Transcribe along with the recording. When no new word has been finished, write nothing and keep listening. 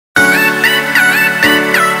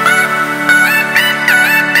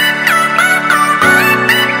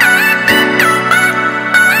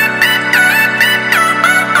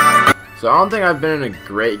So I don't think I've been in a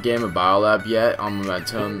great game of Biolab yet on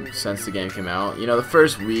Momentum since the game came out. You know, the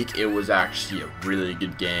first week it was actually a really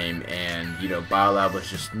good game, and you know, Biolab was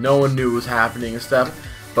just, no one knew what was happening and stuff.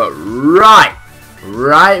 But right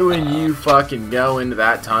when you fucking go into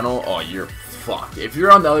that tunnel, oh, you're fucked. If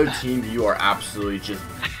you're on the other team, you are absolutely just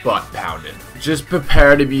butt pounded. Just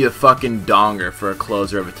prepare to be a fucking donger for a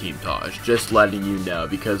closer of a team Taj. Just letting you know,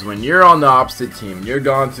 because when you're on the opposite team, you're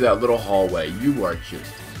going through that little hallway, you are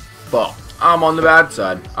just fucked. I'm on the bad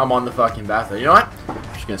side. I'm on the fucking bad side. You know what? I'm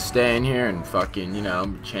just gonna stay in here and fucking, you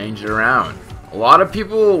know, change it around. A lot of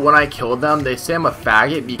people, when I killed them, they say I'm a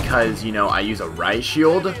faggot because, you know, I use a riot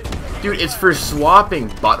shield. Dude, it's for swapping,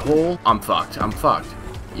 butthole. I'm fucked. I'm fucked.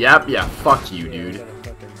 Yep, yeah, fuck you, dude.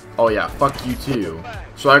 Oh yeah, fuck you too.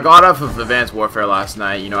 So I got off of Advanced Warfare last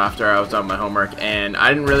night, you know, after I was done with my homework, and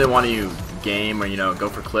I didn't really want to game or, you know, go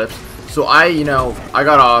for clips. So I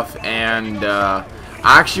got off, and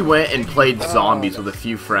I actually went and played zombies with a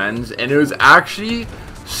few friends, and it was actually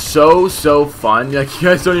so fun. Like, you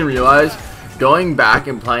guys don't even realize, going back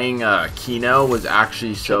and playing Kino was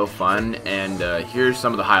actually so fun, and here's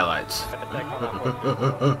some of the highlights.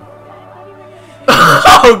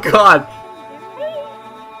 Oh god!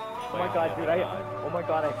 Oh my god, dude, oh my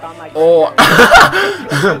god, I found my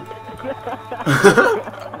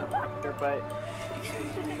but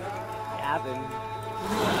Gavin.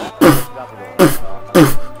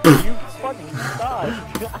 You fucking suck.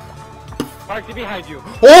 Parksy behind you.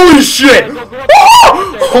 Holy shit!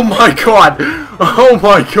 Oh my god! Oh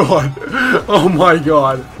my god! Oh my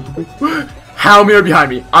god! How many are behind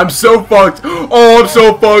me? I'm so fucked! Oh, I'm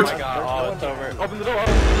so fucked! Oh, it's over. Open the door.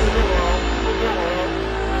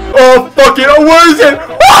 Oh, fuck it! Oh, where is it?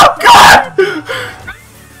 Oh, God!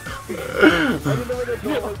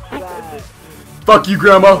 Fuck you,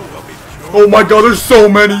 Grandma. Oh my god, there's so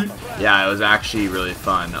many. Yeah, it was actually really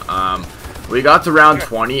fun. We got to round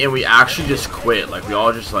 20 and we actually just quit. Like, we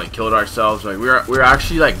all just like killed ourselves. Like, we were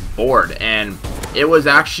actually like bored, and it was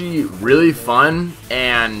actually really fun.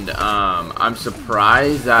 And I'm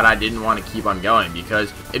surprised that I didn't want to keep on going,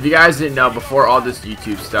 because if you guys didn't know, before all this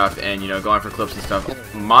YouTube stuff and, you know, going for clips and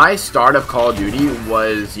stuff, my start of Call of Duty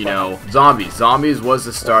was, you know, zombies. Zombies was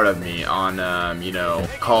the start of me on, you know,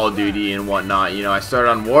 Call of Duty and whatnot. You know, I started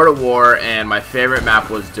on War to War, and my favorite map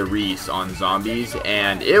was Derice on zombies,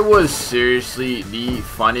 and it was seriously the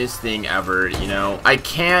funnest thing ever. You know, I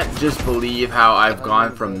can't just believe how I've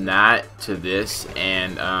gone from that to this.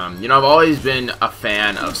 And you know, I've always been a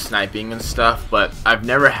fan of sniping and stuff, but I've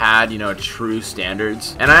never had, you know, true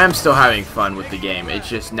standards, and I am still having fun with the game. It's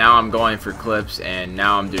just now I'm going for clips, and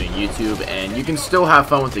now I'm doing YouTube, and you can still have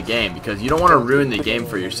fun with the game, because you don't want to ruin the game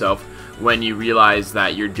for yourself when you realize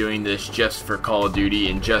that you're doing this just for Call of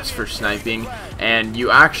Duty and just for sniping. And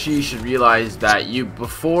you actually should realize that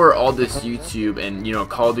before all this YouTube and, you know,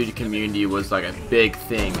 Call of Duty community was like a big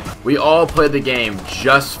thing, we all played the game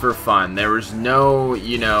just for fun. There was no,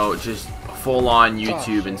 you know, just full-on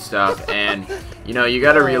YouTube and stuff. And, you know, you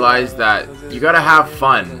gotta realize that you gotta have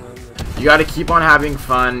fun. You gotta keep on having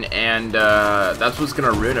fun, and that's what's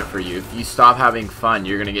gonna ruin it for you. If you stop having fun,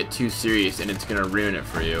 you're gonna get too serious, and it's gonna ruin it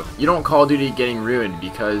for you. You don't Call of Duty getting ruined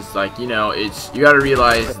because, like, you know, you gotta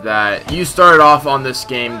realize that you started off on this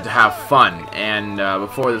game to have fun, and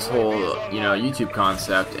before this whole, you know, YouTube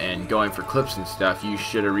concept and going for clips and stuff, you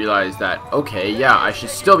should have realized that, okay, yeah, I should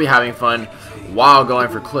still be having fun while going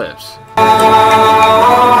for clips. You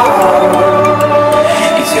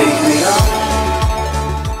take me